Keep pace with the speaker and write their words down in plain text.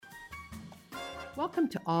Welcome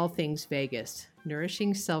to All Things Vegas,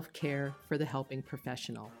 nourishing self-care for the helping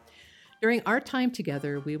professional. During our time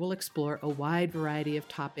together, we will explore a wide variety of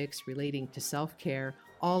topics relating to self-care,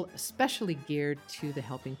 all especially geared to the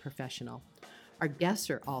helping professional. Our guests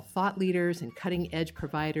are all thought leaders and cutting-edge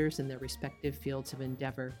providers in their respective fields of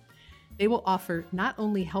endeavor. They will offer not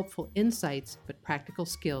only helpful insights, but practical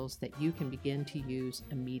skills that you can begin to use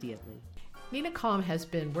immediately. Nina Kahm has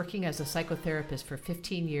been working as a psychotherapist for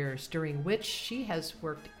 15 years, during which she has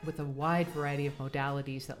worked with a wide variety of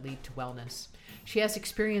modalities that lead to wellness. She has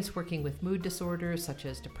experience working with mood disorders such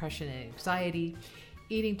as depression and anxiety,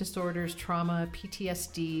 eating disorders, trauma,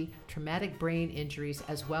 PTSD, traumatic brain injuries,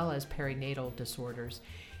 as well as perinatal disorders.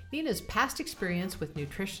 Nina's past experience with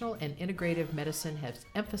nutritional and integrative medicine has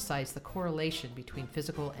emphasized the correlation between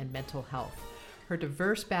physical and mental health. Her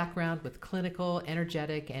diverse background with clinical,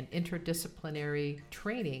 energetic, and interdisciplinary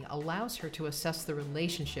training allows her to assess the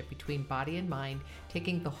relationship between body and mind,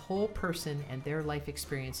 taking the whole person and their life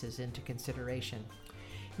experiences into consideration.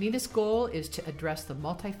 Nina's goal is to address the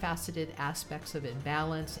multifaceted aspects of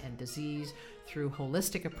imbalance and disease through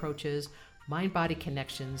holistic approaches, mind-body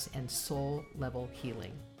connections, and soul-level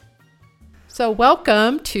healing. So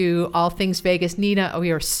welcome to All Things Vegas. Nina,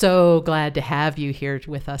 we are so glad to have you here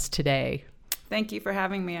with us today. Thank you for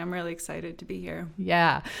having me. I'm really excited to be here.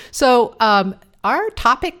 Yeah. So our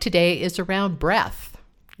topic today is around breath.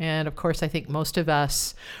 And of course, I think most of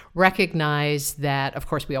us recognize that, of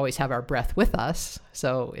course, we always have our breath with us.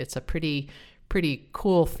 So it's a pretty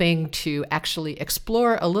cool thing to actually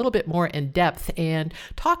explore a little bit more in depth and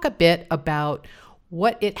talk a bit about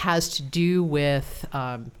what it has to do with,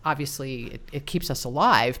 obviously, it keeps us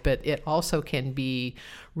alive, but it also can be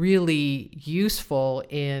really useful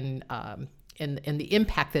in the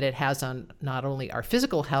impact that it has on not only our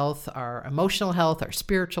physical health, our emotional health, our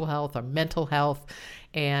spiritual health, our mental health.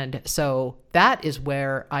 And so that is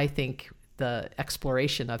where I think the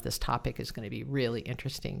exploration of this topic is going to be really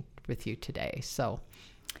interesting with you today. So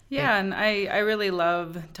yeah, and I really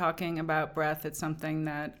love talking about breath. It's something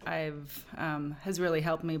that has really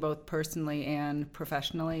helped me both personally and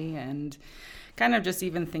professionally, and kind of just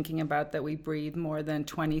even thinking about that we breathe more than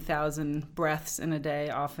 20,000 breaths in a day,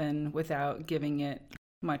 often without giving it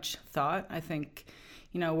much thought. I think,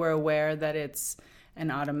 we're aware that it's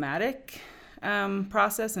an automatic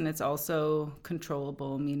process, and it's also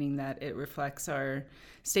controllable, meaning that it reflects our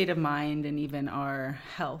state of mind and even our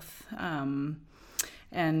health.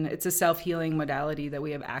 And it's a self-healing modality that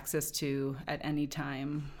we have access to at any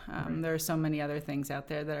time. Right. There are so many other things out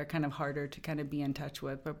there that are kind of harder to kind of be in touch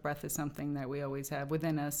with, but breath is something that we always have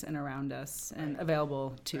within us and around us and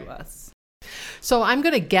available to us. So I'm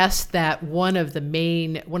going to guess that one of the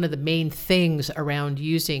main things around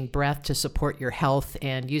using breath to support your health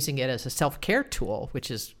and using it as a self-care tool,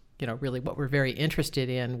 which is really what we're very interested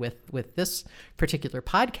in with this particular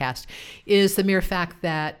podcast, is the mere fact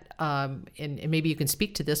that, and maybe you can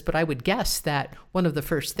speak to this, but I would guess that one of the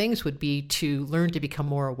first things would be to learn to become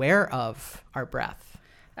more aware of our breath.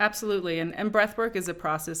 Absolutely. And breath work is a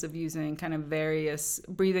process of using kind of various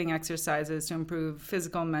breathing exercises to improve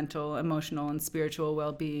physical, mental, emotional, and spiritual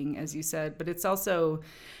well-being, as you said. But it's also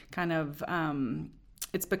kind of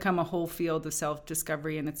it's become a whole field of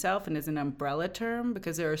self-discovery in itself, and is an umbrella term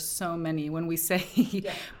because there are so many, when we say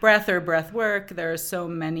breath or breath work, there are so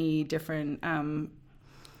many different kind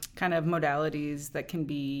of modalities that can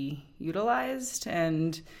be utilized.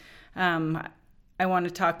 And I want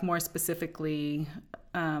to talk more specifically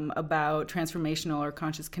about transformational or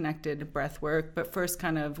conscious connected breath work. But first,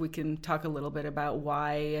 we can talk a little bit about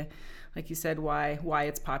why, like you said, why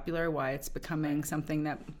it's popular, why it's becoming something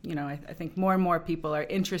that, I think more and more people are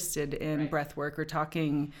interested in breath work or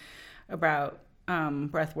talking about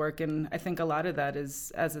breath work. And I think a lot of that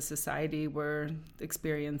is, as a society, we're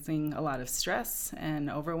experiencing a lot of stress and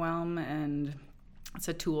overwhelm, and it's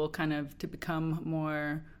a tool kind of to become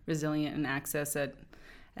more resilient and access at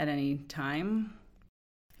any time.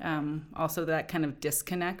 Also that kind of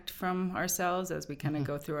disconnect from ourselves as we kind of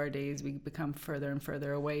go through our days, we become further and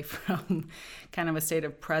further away from kind of a state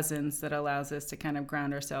of presence that allows us to kind of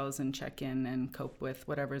ground ourselves and check in and cope with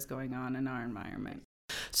whatever's going on in our environment.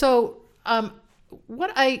 So, so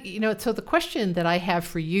the question that I have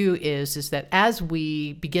for you is that as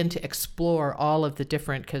we begin to explore all of the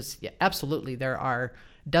different, because absolutely there are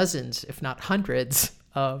dozens, if not hundreds,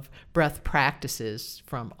 of breath practices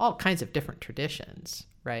from all kinds of different traditions,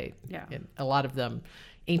 right? Yeah. And a lot of them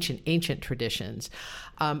ancient traditions.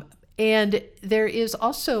 And there is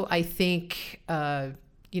also, I think,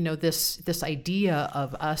 this idea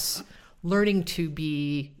of us learning to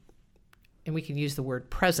be, and we can use the word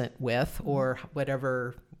present with, or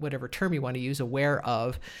whatever whatever term you want to use, aware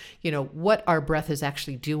of, what our breath is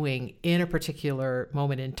actually doing in a particular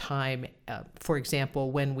moment in time. For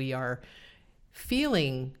example, when we are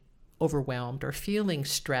feeling overwhelmed or feeling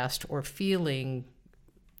stressed or feeling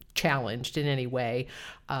challenged in any way,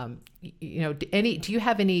 do you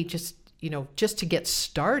have any, just to get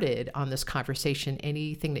started on this conversation,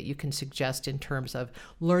 anything that you can suggest in terms of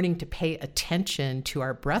learning to pay attention to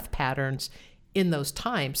our breath patterns in those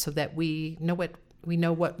times so that we know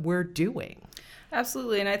what we're doing?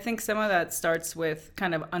 Absolutely. And I think some of that starts with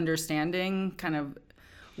kind of understanding kind of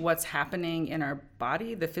what's happening in our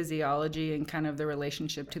body, the physiology, and kind of the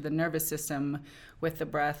relationship to the nervous system with the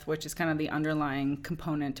breath, which is kind of the underlying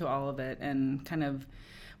component to all of it. And kind of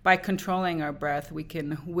by controlling our breath, we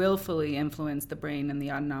can willfully influence the brain and the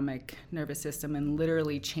autonomic nervous system and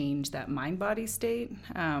literally change that mind-body state.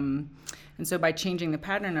 And so by changing the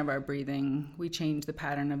pattern of our breathing, we change the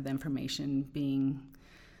pattern of the information being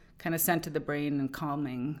kind of sent to the brain and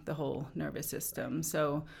calming the whole nervous system.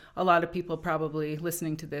 So a lot of people probably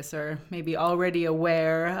listening to this are maybe already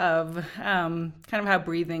aware of kind of how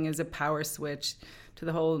breathing is a power switch to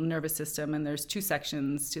the whole nervous system. And there's two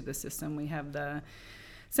sections to the system. We have the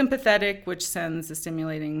sympathetic, which sends the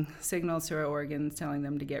stimulating signals to our organs, telling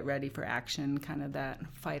them to get ready for action, kind of that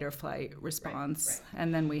fight or flight response. Right.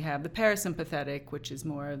 And then we have the parasympathetic, which is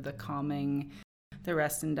more of the calming, the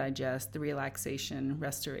rest and digest, the relaxation,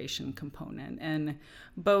 restoration component. And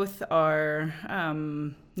both are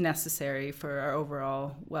necessary for our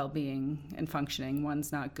overall well-being and functioning.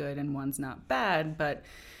 One's not good and one's not bad, but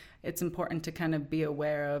it's important to kind of be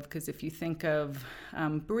aware of, because if you think of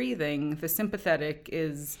breathing, the sympathetic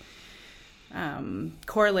is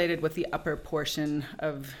correlated with the upper portion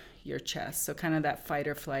of your chest. So kind of that fight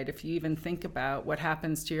or flight. If you even think about what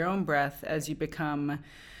happens to your own breath as you become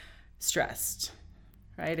stressed,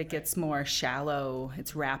 right? It gets more shallow,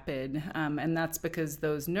 it's rapid, and that's because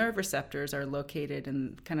those nerve receptors are located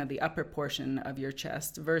in kind of the upper portion of your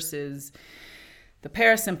chest versus the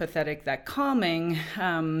parasympathetic, that calming,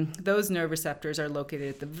 those nerve receptors are located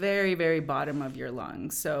at the very, very bottom of your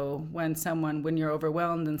lungs. So when you're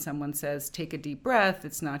overwhelmed and someone says, take a deep breath,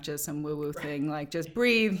 it's not just some woo-woo thing like just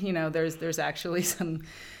breathe. There's actually some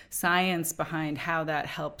science behind how that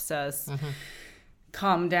helps us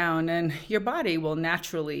calm down, and your body will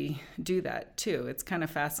naturally do that too. It's kind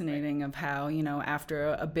of fascinating of how,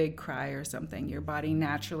 after a big cry or something, your body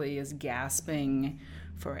naturally is gasping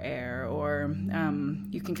for air, or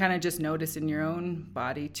you can kind of just notice in your own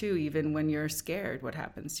body too, even when you're scared, what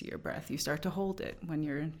happens to your breath. You start to hold it. When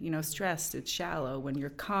you're, stressed, it's shallow. When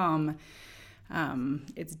you're calm,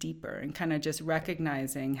 it's deeper, and kind of just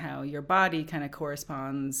recognizing how your body kind of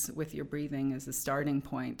corresponds with your breathing is the starting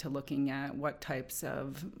point to looking at what types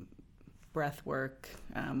of breath work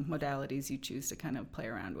modalities you choose to kind of play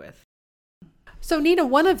around with. So Nina,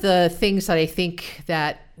 one of the things that I think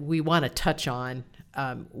that we want to touch on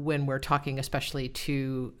when we're talking, especially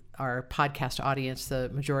to our podcast audience, the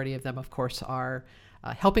majority of them, of course, are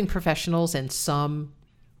helping professionals in some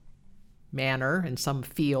manner, in some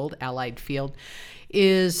field, allied field,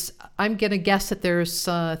 is I'm going to guess that there's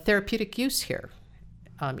therapeutic use here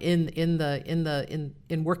in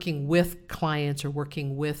working with clients or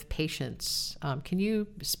working with patients. Can you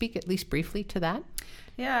speak at least briefly to that?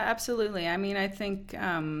 Yeah, absolutely. I mean, I think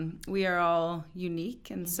we are all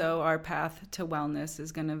unique, and so our path to wellness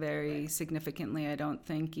is going to vary significantly. I don't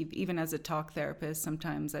think, even as a talk therapist,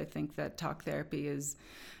 sometimes I think that talk therapy is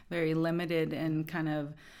very limited in kind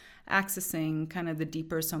of accessing kind of the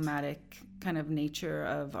deeper somatic kind of nature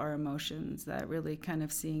of our emotions, that really kind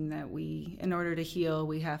of seeing that in order to heal,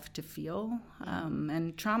 we have to feel.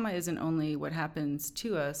 And trauma isn't only what happens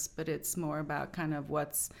to us, but it's more about kind of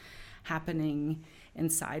what's happening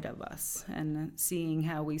inside of us, and seeing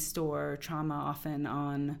how we store trauma often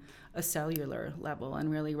on a cellular level, and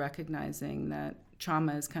really recognizing that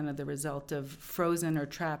trauma is kind of the result of frozen or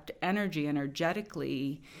trapped energy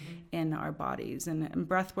energetically in our bodies. And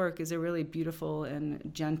breath work is a really beautiful and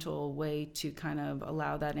gentle way to kind of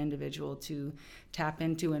allow that individual to tap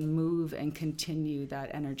into and move and continue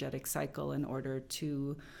that energetic cycle in order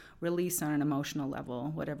to release on an emotional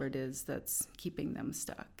level whatever it is that's keeping them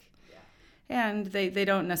stuck. And they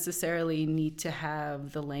don't necessarily need to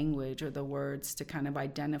have the language or the words to kind of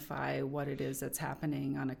identify what it is that's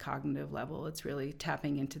happening on a cognitive level. It's really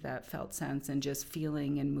tapping into that felt sense and just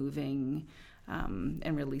feeling and moving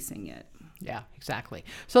and releasing it. Yeah, exactly.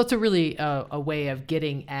 So it's a really a way of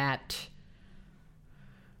getting at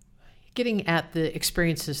the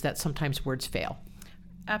experiences that sometimes words fail.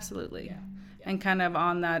 Absolutely. Yeah. And kind of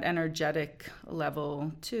on that energetic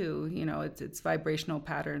level too, its vibrational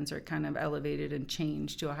patterns are kind of elevated and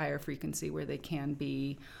changed to a higher frequency where they can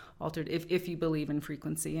be altered if you believe in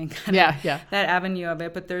frequency and kind of that avenue of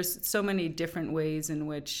it. But there's so many different ways in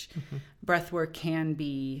which breath work can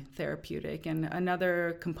be therapeutic. And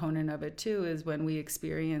another component of it too is when we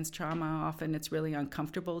experience trauma, often it's really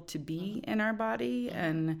uncomfortable to be in our body.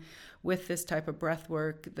 And with this type of breath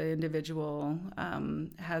work, the individual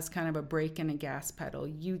has kind of a brake and a gas pedal.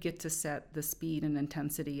 You get to set the speed and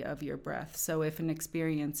intensity of your breath. So if an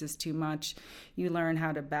experience is too much, you learn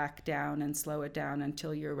how to back down and slow it down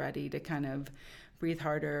until you're ready to kind of breathe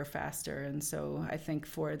harder or faster. And so I think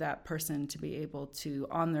for that person to be able to,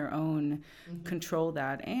 on their own, control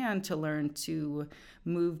that and to learn to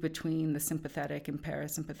move between the sympathetic and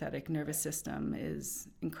parasympathetic nervous system is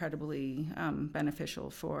incredibly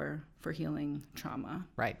beneficial for healing trauma.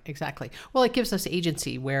 Right, exactly. Well, it gives us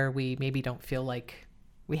agency where we maybe don't feel like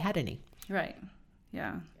we had any. Right,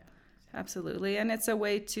 yeah. Absolutely. And it's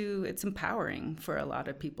it's empowering for a lot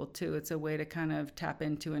of people too. It's a way to kind of tap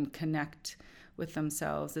into and connect with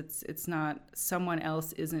themselves. It's not someone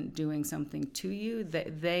else isn't doing something to you,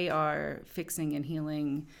 that they are fixing and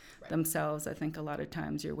healing themselves. I think a lot of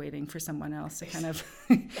times you're waiting for someone else to kind of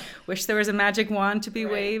wish there was a magic wand to be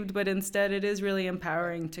waved, but instead it is really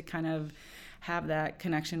empowering to kind of have that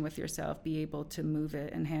connection with yourself, be able to move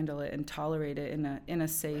it and handle it and tolerate it in a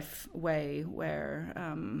safe way where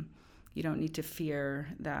you don't need to fear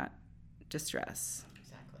that distress.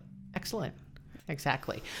 Exactly. Excellent.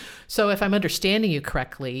 Exactly. So if I'm understanding you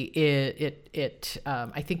correctly,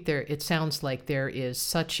 I think it sounds like there is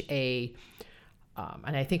such a,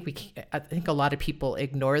 and I think a lot of people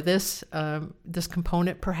ignore this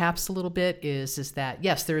component perhaps a little bit is that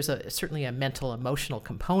yes, there is certainly a mental emotional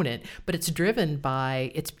component, but it's driven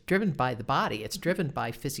by the body, it's driven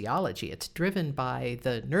by physiology, it's driven by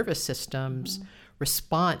the nervous system's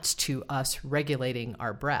response to us regulating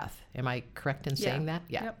our breath. Am I correct in saying that?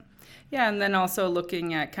 Yeah. Yep. Yeah, and then also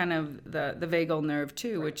looking at kind of the vagal nerve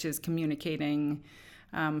too, which is communicating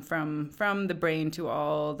from the brain to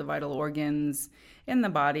all the vital organs in the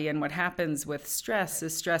body. And what happens with stress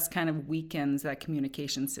is stress kind of weakens that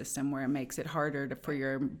communication system where it makes it harder for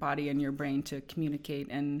your body and your brain to communicate.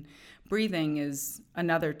 And breathing is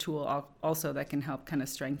another tool also that can help kind of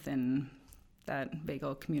strengthen that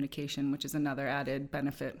vagal communication, which is another added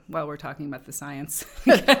benefit while we're talking about the science.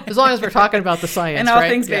 As long as we're talking about the science, and all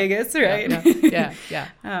right? things Vegas, right? Yeah.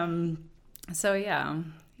 So yeah.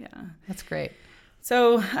 That's great.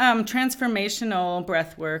 So transformational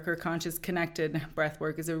breath work or conscious connected breath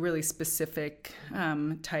work is a really specific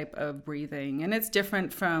type of breathing. And it's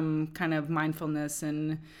different from kind of mindfulness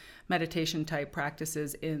and meditation type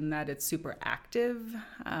practices in that it's super active.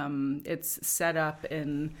 It's set up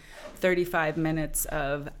in 35 minutes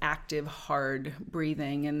of active, hard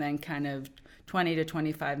breathing and then kind of 20 to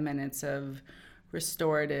 25 minutes of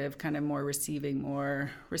restorative, kind of more receiving, more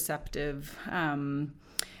receptive. And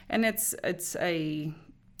it's a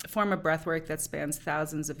form of breath work that spans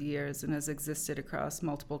thousands of years and has existed across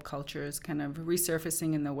multiple cultures, kind of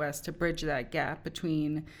resurfacing in the West to bridge that gap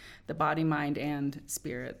between the body, mind, and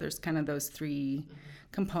spirit. There's kind of those three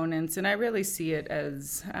components, and I really see it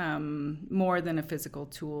as more than a physical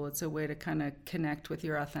tool. It's a way to kind of connect with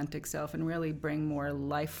your authentic self and really bring more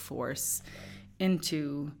life force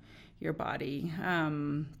into your body.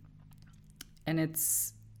 And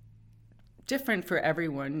it's different for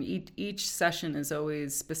everyone. Each session is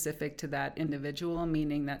always specific to that individual,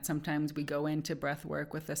 meaning that sometimes we go into breath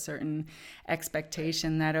work with a certain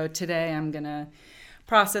expectation that, oh, today I'm going to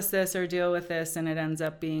process this or deal with this, and it ends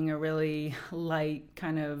up being a really light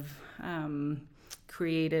kind of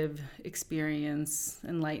creative experience,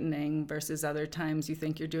 enlightening, versus other times you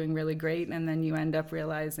think you're doing really great and then you end up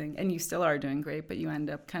realizing, and you still are doing great, but you end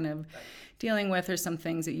up kind of dealing with or some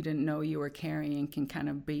things that you didn't know you were carrying can kind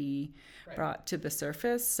of be brought to the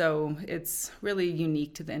surface. So it's really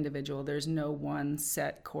unique to the individual. There's no one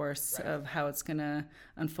set course of how it's going to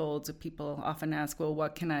unfold. So people often ask, well,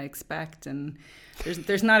 what can I expect? And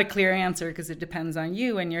there's not a clear answer because it depends on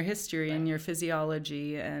you and your history and your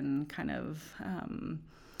physiology and kind of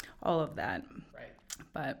all of that.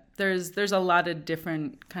 But there's a lot of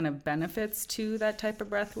different kind of benefits to that type of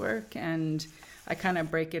breath work, and I kind of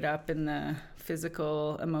break it up in the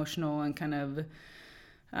physical, emotional, and kind of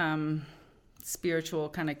spiritual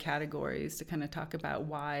kind of categories to kind of talk about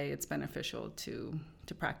why it's beneficial to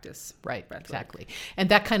practice breath exactly. work. And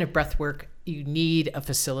that kind of breath work, you need a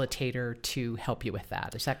facilitator to help you with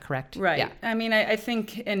that. Is that correct? Right. Yeah. I mean, I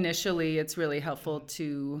think initially it's really helpful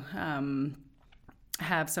to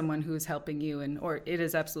have someone who's helping you, or it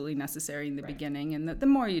is absolutely necessary in the beginning. And the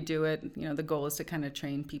more you do it, the goal is to kind of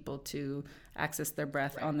train people to access their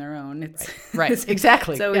breath on their own. It's right.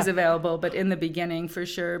 Exactly. It's always available, but in the beginning for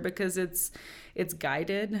sure, because it's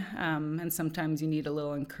guided, and sometimes you need a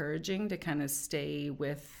little encouraging to kind of stay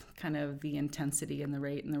with kind of the intensity and the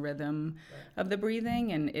rate and the rhythm of the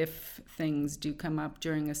breathing. And if things do come up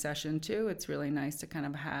during a session too, it's really nice to kind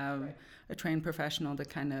of have a trained professional to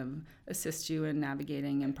kind of assist you in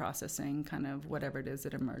navigating and processing kind of whatever it is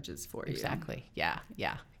that emerges for you. Exactly. Yeah.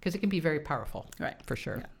 Because it can be very powerful. Right. For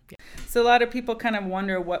sure. Yeah. So a lot of people kind of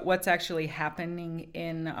wonder what's actually happening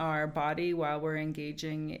in our body while we're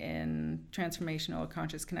engaging in transformational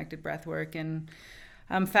conscious connected breath work. And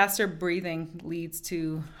faster breathing leads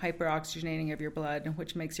to hyperoxygenating of your blood,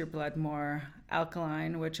 which makes your blood more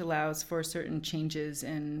alkaline, which allows for certain changes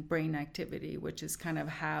in brain activity, which is kind of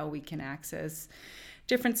how we can access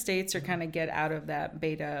different states or kind of get out of that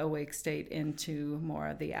beta awake state into more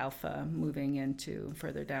of the alpha, moving into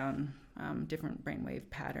further down different brainwave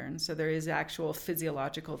patterns. So there is actual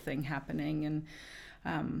physiological thing happening. And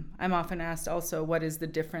I'm often asked also, what is the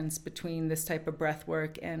difference between this type of breath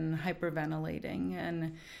work and hyperventilating?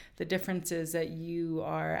 And the difference is that you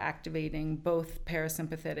are activating both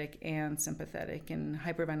parasympathetic and sympathetic. In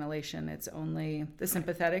hyperventilation, it's only the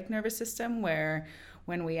sympathetic nervous system, where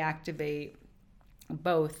when we activate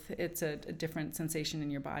both, it's a different sensation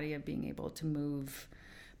in your body of being able to move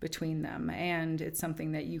between them. And it's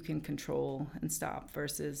something that you can control and stop,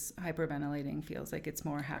 versus hyperventilating feels like it's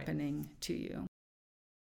more happening to you.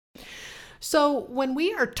 So when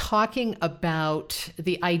we are talking about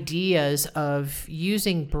the ideas of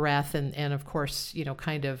using breath and of course,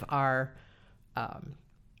 kind of our, kind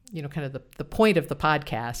of the point of the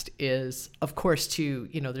podcast is, of course, to,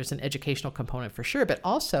 there's an educational component for sure, but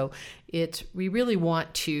also we really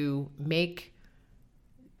want to make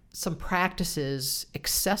some practices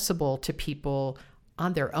accessible to people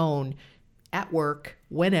on their own, at work,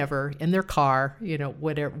 whenever, in their car,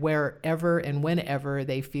 wherever and whenever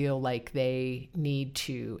they feel like they need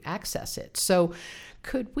to access it. So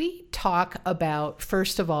could we talk about,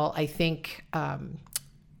 first of all, I think,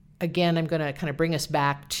 again, I'm going to kind of bring us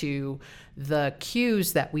back to the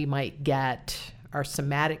cues that we might get, our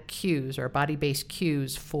somatic cues, our body-based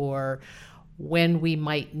cues for when we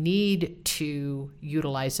might need to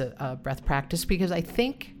utilize a breath practice, because I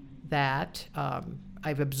think that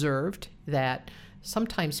I've observed that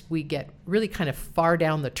sometimes we get really kind of far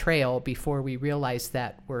down the trail before we realize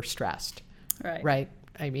that we're stressed. Right.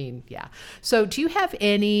 I mean, yeah. So do you have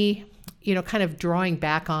any, kind of drawing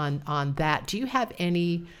back on that, do you have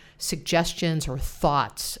any suggestions or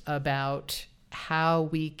thoughts about how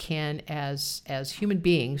we can, as human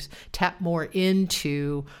beings, tap more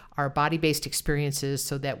into our body-based experiences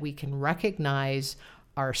so that we can recognize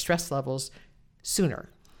our stress levels sooner?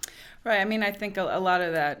 Right. I mean, I think a lot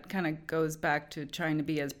of that kind of goes back to trying to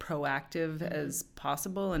be as proactive as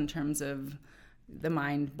possible in terms of the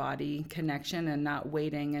mind-body connection, and not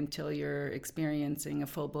waiting until you're experiencing a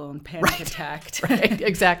full-blown panic attack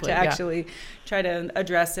exactly to actually try to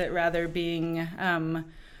address it, rather being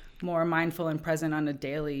more mindful and present on a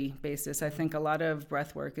daily basis. I think a lot of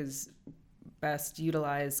breath work is best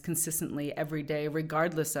utilized consistently every day,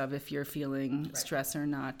 regardless of if you're feeling stress or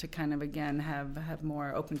not, to kind of, again, have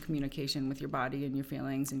more open communication with your body and your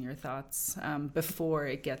feelings and your thoughts before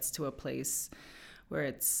it gets to a place where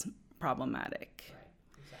it's problematic.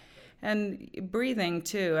 And breathing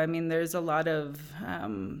too. I mean, there's a lot of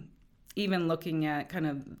even looking at kind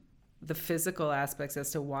of the physical aspects as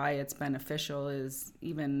to why it's beneficial is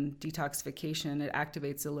even detoxification. It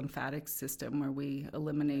activates the lymphatic system, where we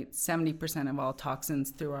eliminate 70% of all toxins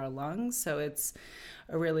through our lungs. So it's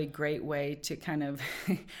a really great way to kind of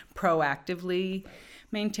proactively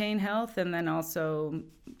maintain health. And then also,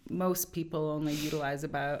 most people only utilize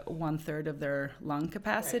about 1/3 of their lung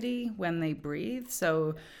capacity when they breathe.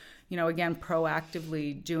 So, again,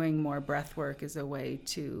 proactively doing more breath work is a way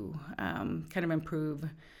to kind of improve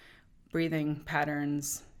breathing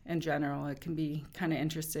patterns in general. It can be kind of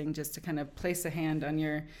interesting just to kind of place a hand on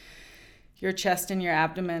your chest and your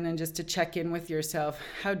abdomen and just to check in with yourself.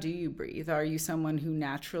 How do you breathe? Are you someone who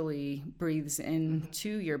naturally breathes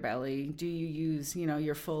into your belly? Do you use,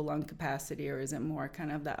 your full lung capacity, or is it more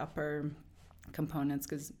kind of the upper components?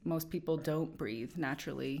 Because most people don't breathe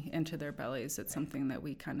naturally into their bellies. It's something that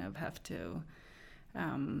we kind of have to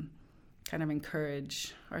kind of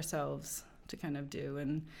encourage ourselves to kind of do,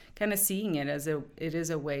 and kind of seeing it as it is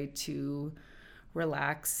a way to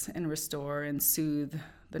relax and restore and soothe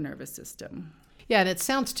the nervous system. Yeah, and it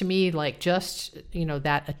sounds to me like just,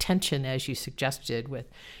 that attention, as you suggested, with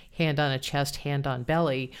hand on a chest, hand on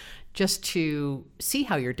belly, just to see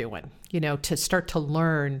how you're doing, to start to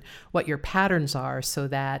learn what your patterns are, so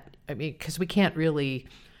that, because we can't really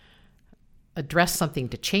address something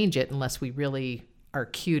to change it unless we really are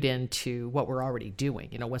cued into what we're already doing.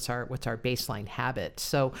 What's our baseline habit.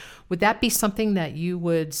 So would that be something that you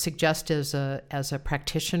would suggest as a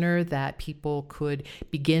practitioner that people could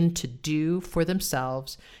begin to do for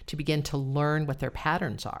themselves to begin to learn what their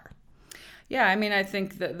patterns are? Yeah, I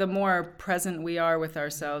think that the more present we are with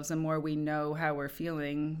ourselves, the more we know how we're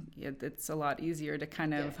feeling, it's a lot easier to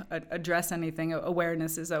kind of address anything.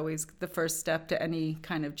 Awareness is always the first step to any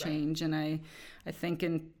kind of change. Right. And I think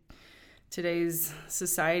in today's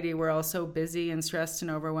society, we're all so busy and stressed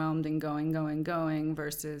and overwhelmed and going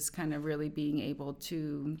versus kind of really being able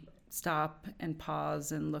to stop and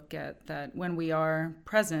pause and look at that. When we are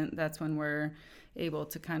present, that's when we're able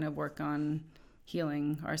to kind of work on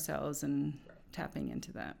healing ourselves and tapping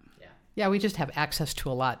into that. Yeah, we just have access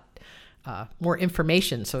to a lot more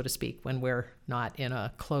information, so to speak, when we're not in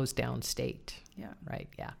a closed down state. Yeah. Right.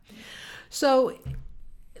 Yeah. So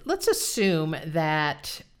let's assume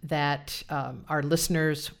that our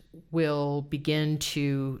listeners will begin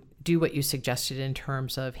to do what you suggested in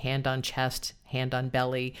terms of hand on chest, hand on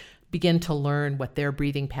belly, begin to learn what their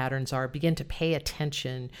breathing patterns are, begin to pay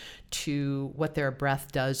attention to what their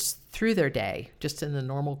breath does through their day, just in the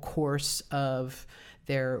normal course of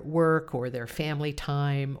their work or their family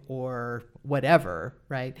time or whatever,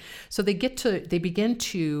 right? So they begin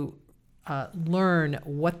to learn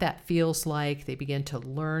what that feels like. They begin to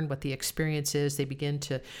learn what the experience is. They begin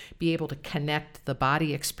to be able to connect the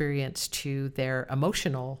body experience to their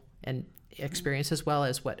emotional and experience, as well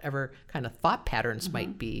as whatever kind of thought patterns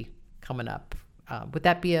might be coming up. Would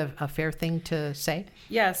that be a fair thing to say?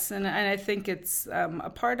 Yes, and I think it's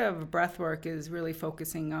a part of breathwork is really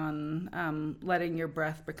focusing on letting your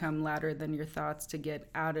breath become louder than your thoughts, to get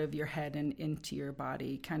out of your head and into your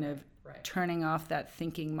body, kind of turning off that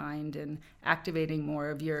thinking mind and activating more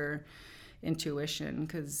of your intuition,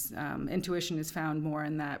 because intuition is found more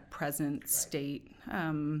in that present state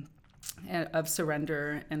of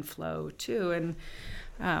surrender and flow too.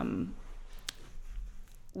 And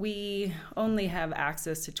we only have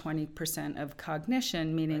access to 20% of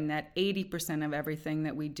cognition, meaning that 80% of everything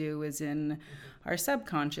that we do is in our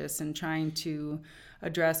subconscious, and trying to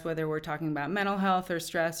address whether we're talking about mental health or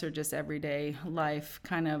stress or just everyday life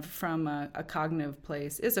kind of from a cognitive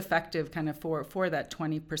place is effective kind of for that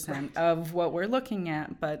 20% of what we're looking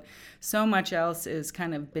at. But so much else is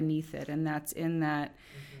kind of beneath it, and that's in that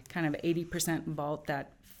kind of 80% vault,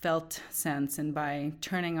 that felt sense. And by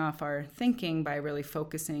turning off our thinking, by really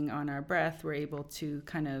focusing on our breath, we're able to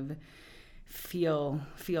kind of feel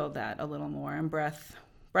that a little more. And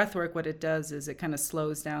breathwork, what it does is it kind of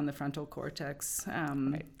slows down the frontal cortex,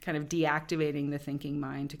 kind of deactivating the thinking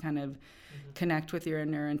mind to kind of connect with your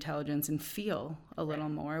inner intelligence and feel a little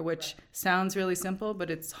more, which sounds really simple, but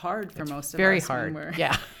it's hard for most of us. Very hard.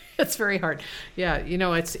 Yeah. It's very hard. Yeah.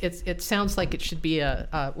 It sounds like it should be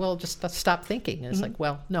just stop thinking. And it's like,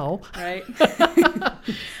 well, no. Right.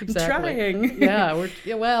 Exactly. I'm trying. Yeah.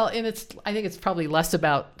 And I think it's probably less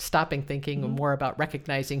about stopping thinking and more about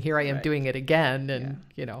recognizing, here I am doing it again, and,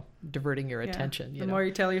 diverting your attention. The more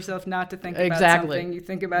you tell yourself not to think about something, you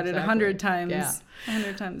think about it 100 times,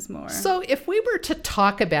 100 times more. So if we were to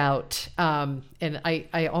talk about, and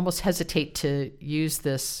I almost hesitate to use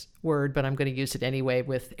this word, but I'm going to use it anyway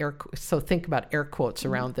with so think about air quotes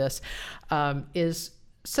around this,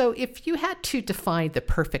 so if you had to define the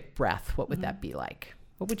perfect breath, what would that be like?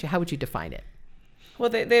 How would you define it?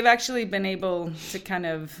 Well, they've actually been able to kind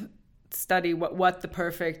of study what the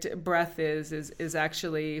perfect breath is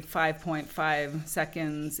actually 5.5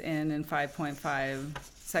 seconds in and 5.5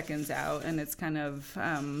 seconds out. And it's kind of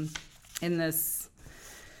in this,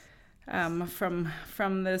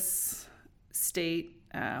 from this state,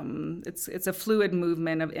 it's a fluid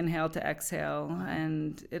movement of inhale to exhale,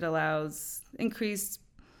 and it allows increased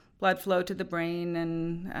blood flow to the brain,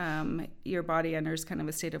 and your body enters kind of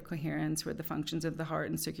a state of coherence where the functions of the heart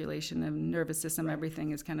and circulation and nervous system,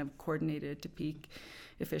 everything is kind of coordinated to peak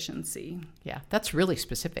efficiency. Yeah, that's really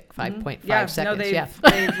specific, 5.5 seconds. No,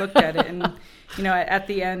 they've looked at it. And, at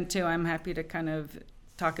the end, too, I'm happy to kind of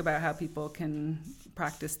talk about how people can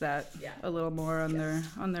practice that a little more on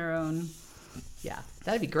their own. Yeah,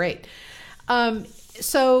 that'd be great.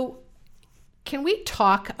 So can we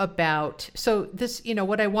talk about, this,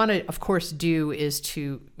 what I want to, of course, do is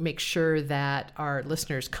to make sure that our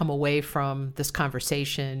listeners come away from this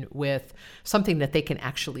conversation with something that they can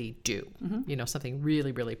actually do, something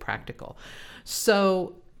really, really practical.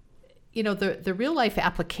 So, the real life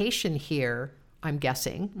application here I'm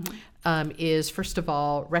guessing, is first of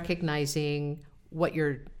all recognizing what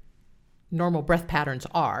your normal breath patterns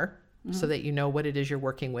are, so that you know what it is you're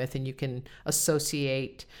working with, and you can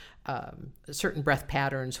associate certain breath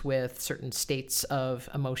patterns with certain states of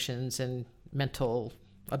emotions and mental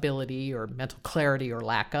ability or mental clarity or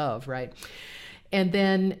lack of, right? And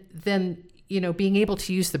then being able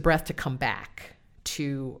to use the breath to come back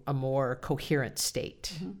to a more coherent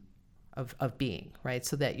state of being, right?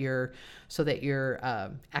 So that you're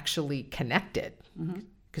actually connected.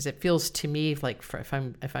 Because it feels to me like, if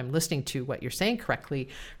I'm listening to what you're saying correctly,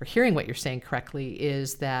 or hearing what you're saying correctly,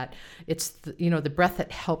 is that it's the breath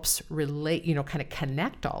that helps relate, kind of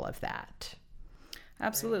connect all of that.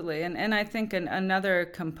 Absolutely. And I think another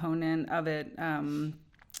component of it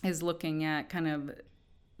is looking at kind of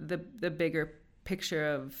the bigger picture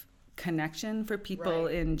of connection for people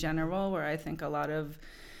in general, where I think a lot of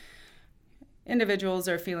individuals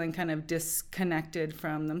are feeling kind of disconnected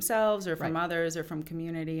from themselves or from others or from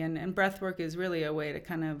community. And breathwork is really a way to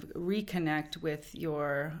kind of reconnect with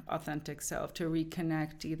your authentic self, to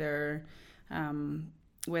reconnect either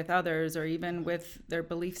with others or even with their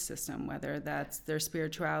belief system, whether that's their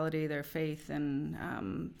spirituality, their faith.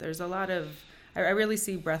 And there's a lot of, I really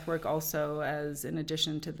see breathwork also as, in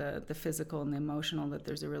addition to the physical and the emotional, that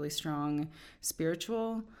there's a really strong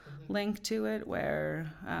spiritual link to it,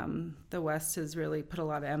 where the West has really put a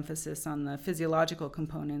lot of emphasis on the physiological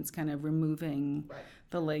components, kind of removing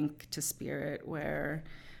the link to spirit, where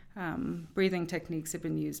breathing techniques have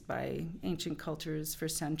been used by ancient cultures for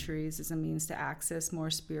centuries as a means to access more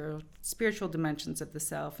spiritual dimensions of the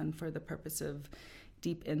self, and for the purpose of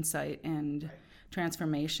deep insight and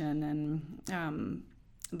transformation. And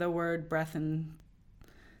the word breath and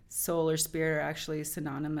soul or spirit are actually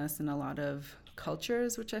synonymous in a lot of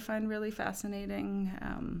cultures, which I find really fascinating.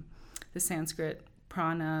 The Sanskrit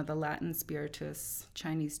prana, the Latin spiritus,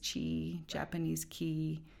 Chinese qi, Japanese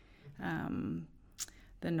ki,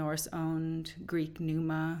 the Norse-owned Greek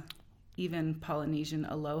pneuma, even Polynesian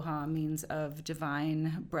aloha means of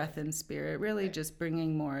divine breath and spirit, really just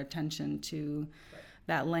bringing more attention to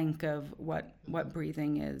that link of what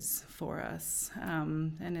breathing is for us.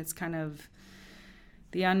 And it's kind of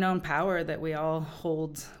the unknown power that we all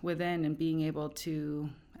hold within, and being able to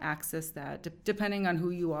access that depending on who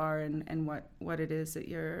you are and what it is that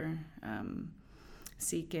you're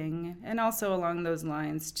seeking. And also along those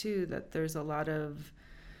lines too, that there's a lot of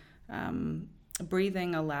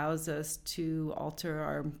breathing allows us to alter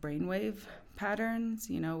our brainwave patterns.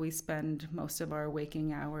 We spend most of our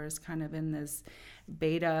waking hours kind of in this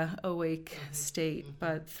beta awake state,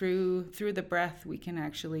 but through the breath we can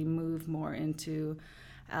actually move more into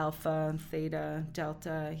alpha, theta,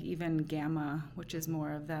 delta, even gamma, which is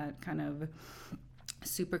more of that kind of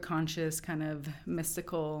super conscious, kind of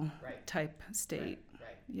mystical type state.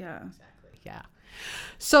 Yeah. Exactly. Yeah.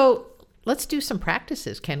 So let's do some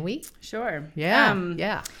practices, can we? Sure.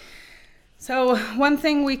 Yeah. So one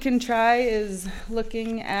thing we can try is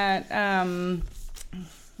looking at,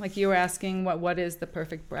 like you were asking, what is the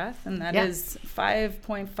perfect breath? And that is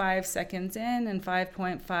 5.5 seconds in and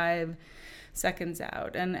 5.5 seconds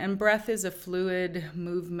out. And breath is a fluid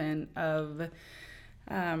movement of,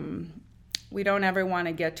 we don't ever want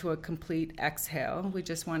to get to a complete exhale. We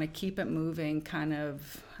just want to keep it moving, kind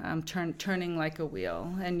of turning like a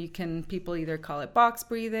wheel. And people either call it box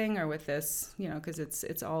breathing, or with this, because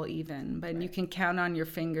it's all even. But you can count on your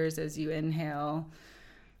fingers as you inhale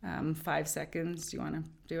 5 seconds. Do you want to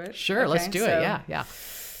do it? Sure, okay, let's do it. Yeah.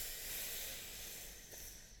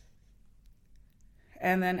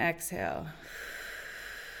 And then exhale.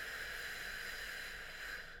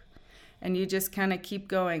 And you just kind of keep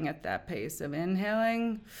going at that pace of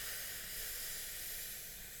inhaling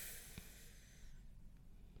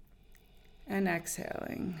and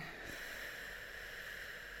exhaling.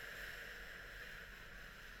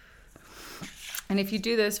 And if you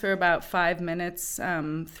do this for about 5 minutes,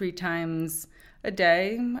 3 times a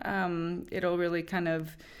day, it'll really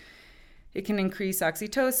it can increase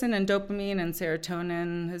oxytocin and dopamine and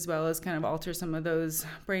serotonin, as well as kind of alter some of those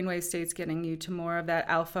brainwave states, getting you to more of that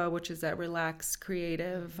alpha, which is that relaxed,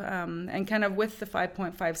 creative. And kind of with the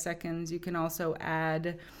 5.5 seconds, you can also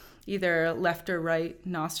add either left or right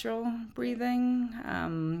nostril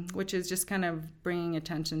breathing, which is just kind of bringing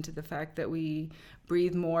attention to the fact that we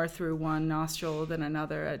breathe more through one nostril than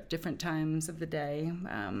another at different times of the day.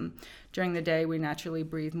 During the day, we naturally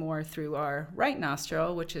breathe more through our right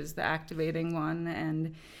nostril, which is the activating one.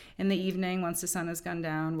 And in the evening, once the sun has gone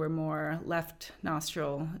down, we're more left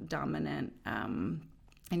nostril dominant. And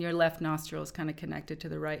your left nostril is kind of connected to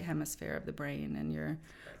the right hemisphere of the brain, and your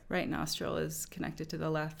right nostril is connected to the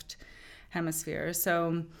left. hemisphere.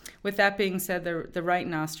 So with that being said, the right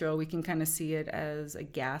nostril, we can kind of see it as a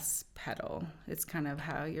gas pedal. It's kind of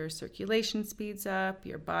how your circulation speeds up,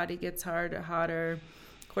 your body gets hotter,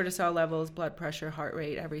 cortisol levels, blood pressure, heart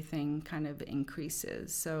rate, everything kind of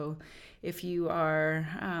increases. So if you are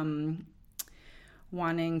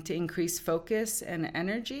wanting to increase focus and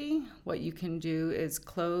energy, what you can do is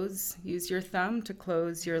use your thumb to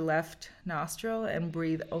close your left nostril and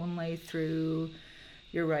breathe only through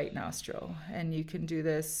your right nostril. And you can do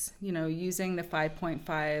this, using the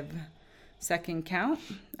 5.5 second count,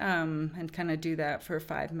 and kind of do that for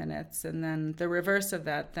 5 minutes. And then the reverse of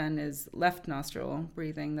that then is left nostril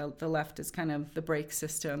breathing. The left is kind of the brake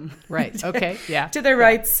system. Right. Okay. Yeah. To the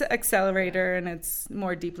right's accelerator, and it's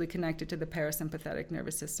more deeply connected to the parasympathetic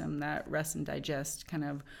nervous system, that rest and digest kind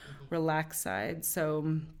of relax side.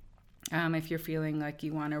 So if you're feeling like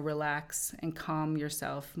you want to relax and calm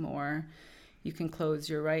yourself more, you can close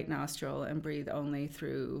your right nostril and breathe only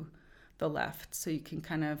through the left. So you can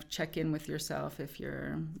kind of check in with yourself if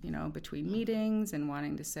you're, between meetings and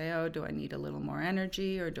wanting to say, oh, do I need a little more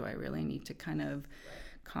energy, or do I really need to kind of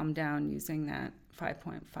calm down using that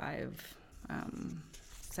 5.5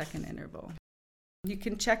 second interval. You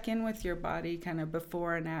can check in with your body kind of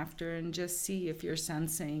before and after and just see if you're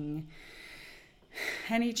sensing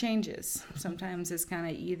any changes. Sometimes it's kind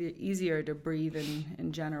of easier to breathe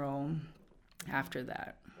in general after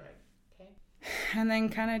that. And then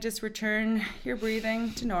kind of just return your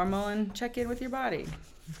breathing to normal and check in with your body.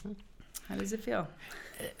 How does it feel?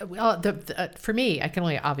 Well, for me, I can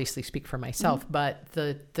only obviously speak for myself, but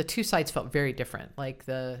the two sides felt very different. Like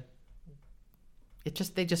they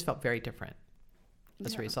just felt very different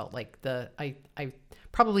as a result. Like I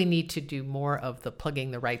probably need to do more of the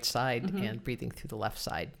plugging the right side and breathing through the left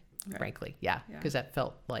side, frankly. Yeah. Because that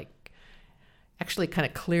felt like actually kind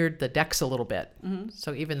of cleared the decks a little bit.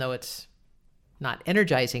 So even though it's not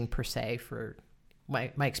energizing per se, for my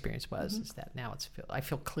experience is that now I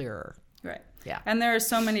feel clearer. Right. Yeah. And there are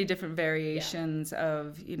so many different variations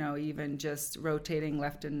of, even just rotating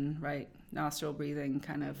left and right nostril breathing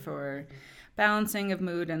kind of for balancing of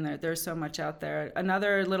mood. And there's so much out there.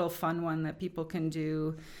 Another little fun one that people can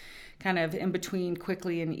do kind of in between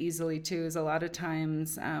quickly and easily too is a lot of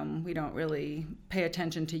times we don't really pay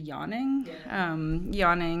attention to yawning.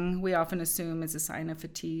 Yawning, we often assume, is a sign of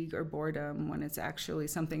fatigue or boredom when it's actually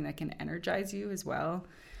something that can energize you as well.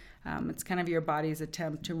 It's kind of your body's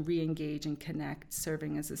attempt to re-engage and connect,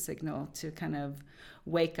 serving as a signal to kind of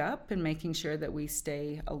wake up and making sure that we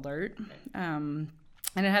stay alert. And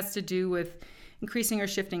it has to do with increasing or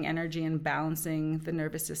shifting energy and balancing the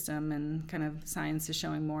nervous system, and kind of science is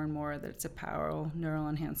showing more and more that it's a powerful neural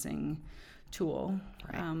enhancing tool.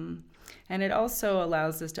 Right. And it also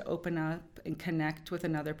allows us to open up and connect with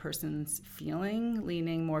another person's feeling,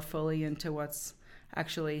 leaning more fully into what's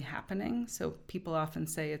actually happening. So people often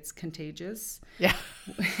say it's contagious. Yeah.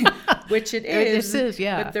 Which it is. It is,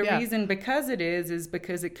 yeah. But the reason because it is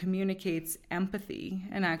because it communicates empathy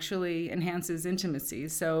and actually enhances intimacy.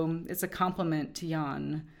 So it's a compliment to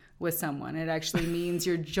yawn with someone. It actually means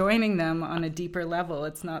you're joining them on a deeper level.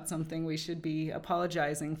 It's not something we should be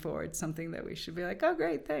apologizing for. It's something that we should be like, oh,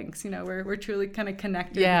 great, thanks. we're truly kind of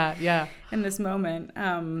connected in this moment.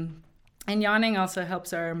 And yawning also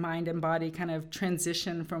helps our mind and body kind of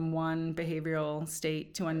transition from one behavioral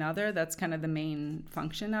state to another. That's kind of the main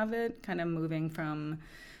function of it, kind of moving from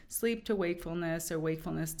sleep to wakefulness, or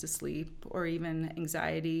wakefulness to sleep, or even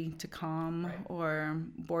anxiety to calm, or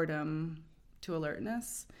boredom to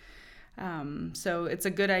alertness. So it's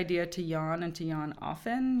a good idea to yawn, and to yawn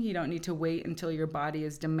often. You don't need to wait until your body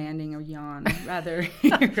is demanding a yawn, rather,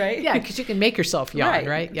 right? Yeah, because you can make yourself yawn,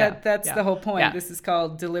 right? Yeah, that's the whole point. Yeah. This is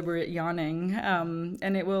called deliberate yawning,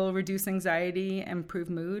 and it will reduce anxiety,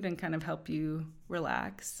 improve mood, and kind of help you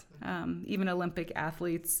relax. Even Olympic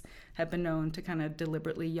athletes have been known to kind of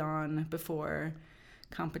deliberately yawn before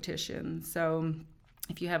competition. So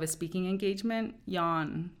if you have a speaking engagement,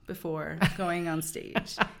 yawn before going on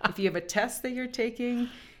stage. If you have a test that you're taking,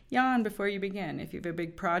 yawn before you begin. If you have a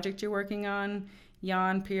big project you're working on,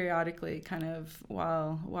 yawn periodically kind of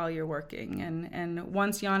while you're working. And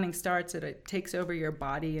once yawning starts, it takes over your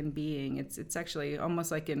body and being. It's actually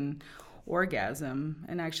almost like an orgasm,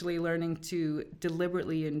 and actually learning to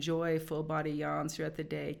deliberately enjoy full body yawns throughout the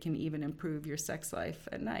day can even improve your sex life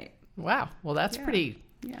at night. Wow. Well, that's pretty...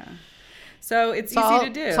 Yeah. So it's easy to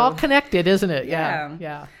do. It's all connected, isn't it?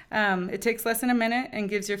 Yeah. It takes less than a minute and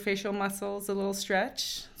gives your facial muscles a little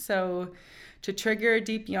stretch. So to trigger a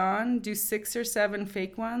deep yawn, do 6 or 7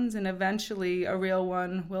 fake ones, and eventually a real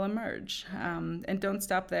one will emerge. And don't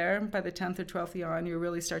stop there. By the 10th or 12th yawn, you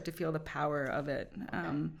really start to feel the power of it.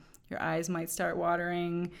 your eyes might start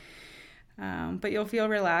watering. But you'll feel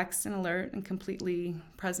relaxed and alert and completely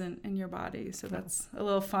present in your body. So that's a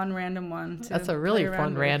little fun random one. That's a really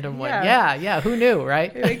fun random one. Yeah. Yeah. Who knew,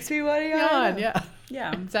 right? It makes me want to yawn.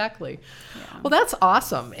 Yeah. Exactly. Yeah. Well, that's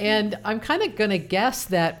awesome. And I'm kind of going to guess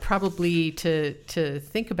that probably to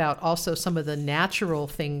think about also some of the natural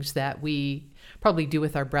things that we probably do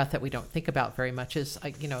with our breath that we don't think about very much is,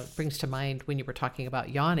 it brings to mind when you were talking about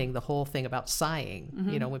yawning, the whole thing about sighing.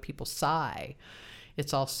 Mm-hmm. When people sigh,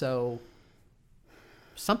 it's also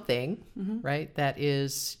something, right, that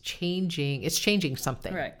is changing. It's changing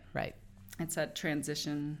something. Right. It's that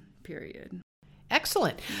transition period.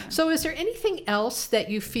 Excellent. Yeah. So is there anything else that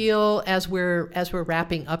you feel as we're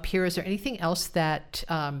wrapping up here, is there anything else that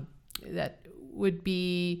that would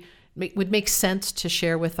make sense to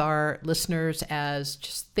share with our listeners as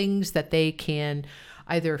just things that they can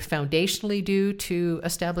either foundationally do to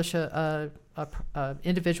establish a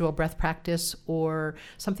individual breath practice, or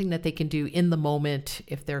something that they can do in the moment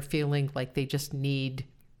if they're feeling like they just need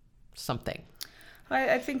something?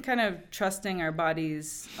 I think kind of trusting our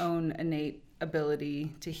body's own innate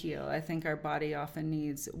ability to heal. I think our body often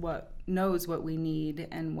knows what we need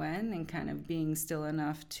and when, and kind of being still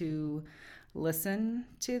enough to listen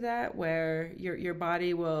to that, where your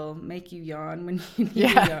body will make you yawn when you need to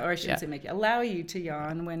yawn, or I shouldn't say allow you to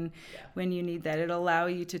yawn when you need that. It'll allow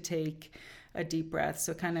you to take a deep breath.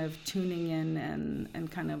 So kind of tuning in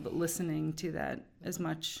and kind of listening to that as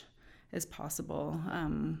much as possible,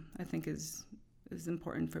 I think is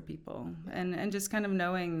important for people. And just kind of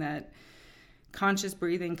knowing that conscious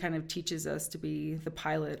breathing kind of teaches us to be the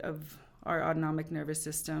pilot of our autonomic nervous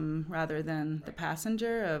system rather than the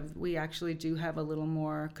passenger. We actually do have a little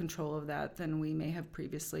more control of that than we may have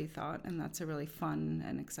previously thought. And that's a really fun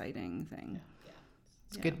and exciting thing.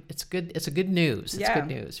 It's good. It's good. It's a good news. It's good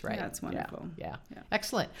news, right? That's wonderful. Yeah.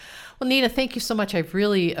 Excellent. Well, Nina, thank you so much. I've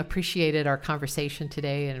really appreciated our conversation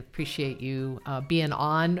today, and appreciate you being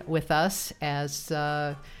on with us as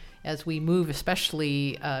we move,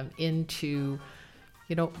 especially into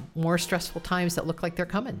more stressful times that look like they're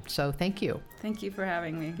coming. So thank you. Thank you for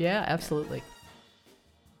having me. Yeah, absolutely.